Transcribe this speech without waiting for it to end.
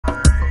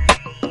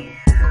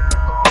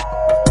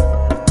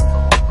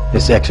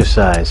This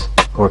exercise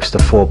works the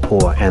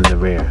forepaw and the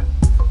rear.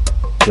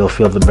 You'll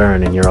feel the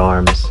burn in your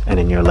arms and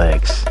in your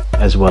legs,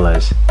 as well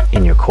as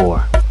in your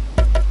core.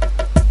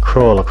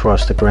 Crawl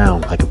across the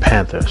ground like a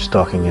panther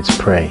stalking its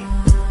prey.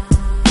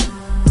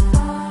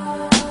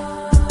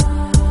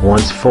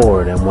 Once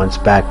forward and once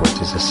backwards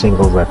is a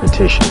single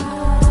repetition.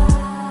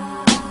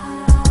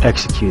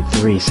 Execute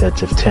 3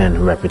 sets of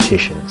 10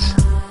 repetitions.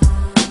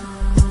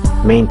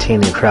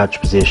 Maintain a crouch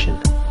position.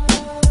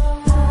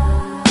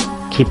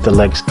 Keep the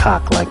legs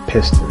cocked like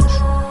pistons.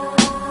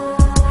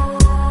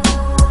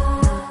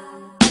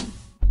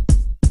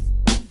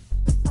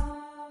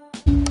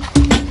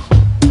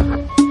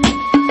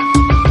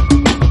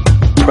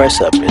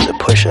 Press-up is a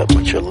push-up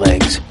with your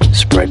legs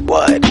spread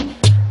wide.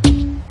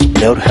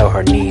 Note how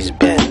her knees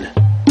bend,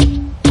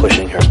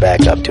 pushing her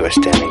back up to a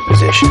standing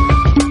position.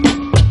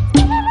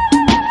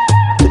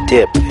 The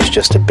dip is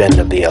just a bend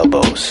of the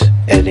elbows,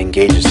 and it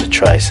engages the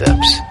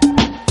triceps.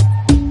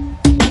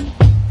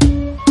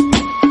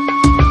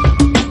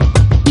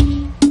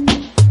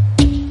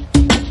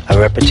 A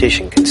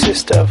repetition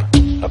consists of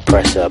a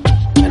press-up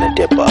and a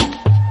dip-up.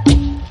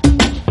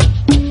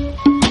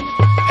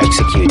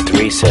 Execute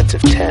 3 sets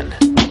of 10.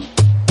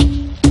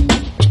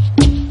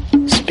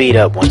 Speed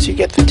up once you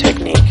get the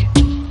technique.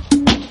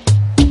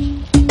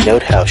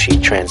 Note how she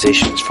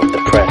transitions from the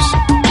press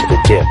to the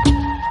dip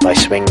by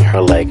swinging her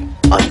leg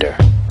under.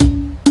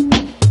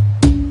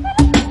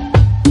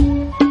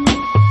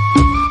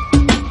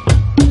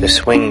 The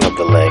swinging of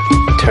the leg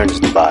turns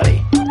the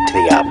body to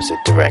the opposite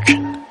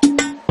direction.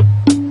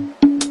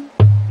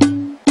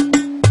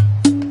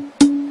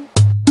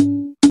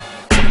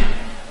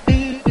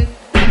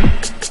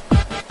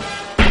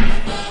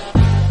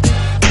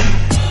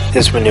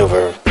 This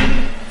maneuver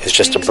is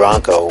just a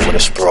Bronco with a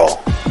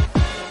sprawl.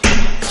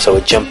 So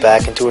we jump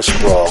back into a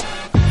sprawl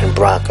and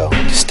Bronco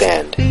to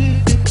stand.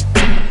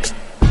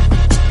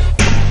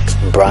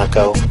 And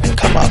Bronco and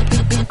come up.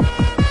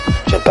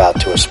 Jump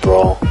out to a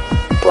sprawl,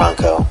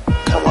 Bronco,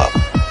 come up.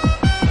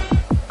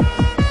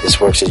 This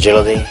works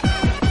agility,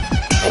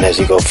 and as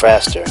you go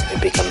faster,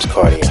 it becomes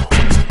cardio.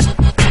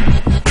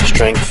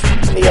 Strength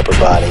in the upper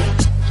body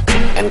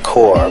and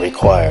core are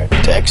required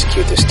to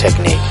execute this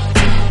technique,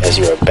 as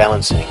you are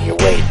balancing your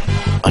weight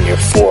on your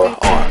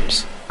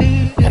forearms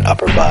and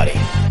upper body.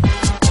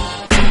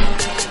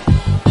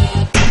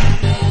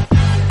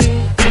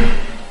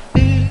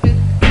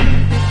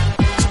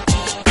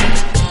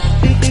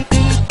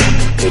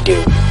 We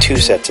do 2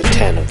 sets of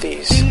 10 of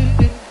these.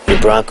 Your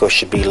Bronco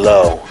should be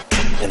low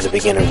in the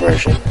beginner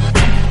version.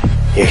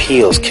 Your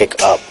heels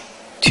kick up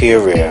to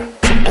your rear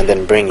and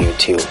then bring you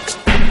to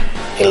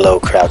a low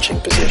crouching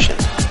position.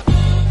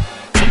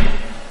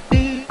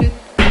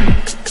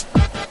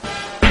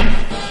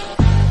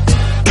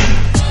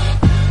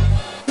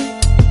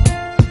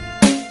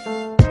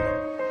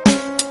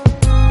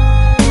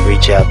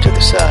 Reach out to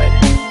the side.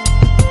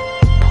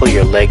 Pull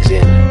your legs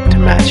in to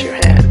match your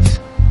hands.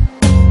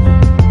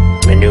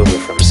 Maneuver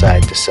from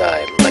side to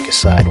side like a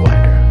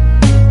sidewinder.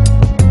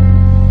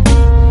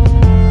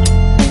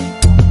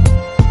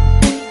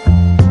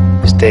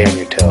 Stay on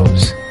your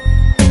toes.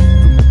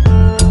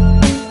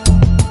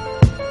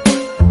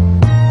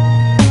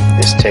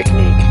 This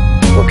technique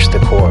works the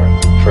core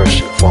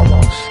first and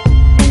foremost.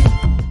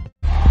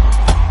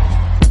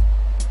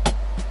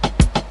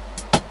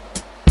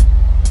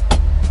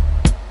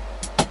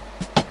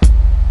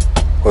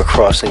 We're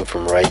crossing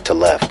from right to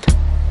left.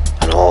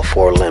 On all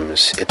 4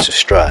 limbs, it's a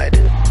stride.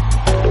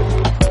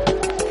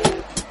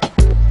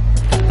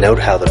 Note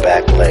how the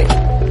back leg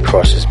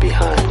crosses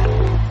behind,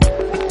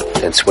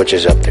 then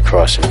switches up to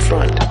cross in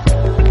front.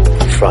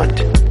 Front,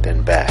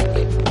 then back.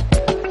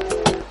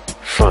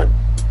 Front,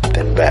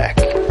 then back.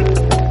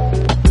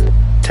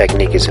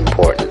 Technique is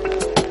important.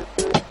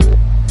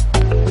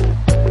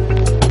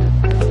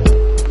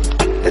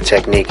 The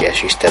technique as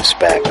she steps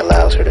back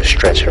allows her to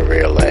stretch her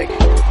rear leg.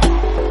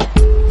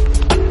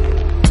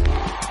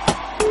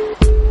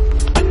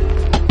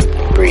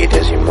 Breathe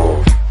as you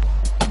move.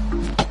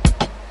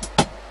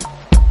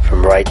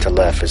 From right to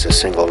left is a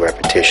single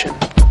repetition.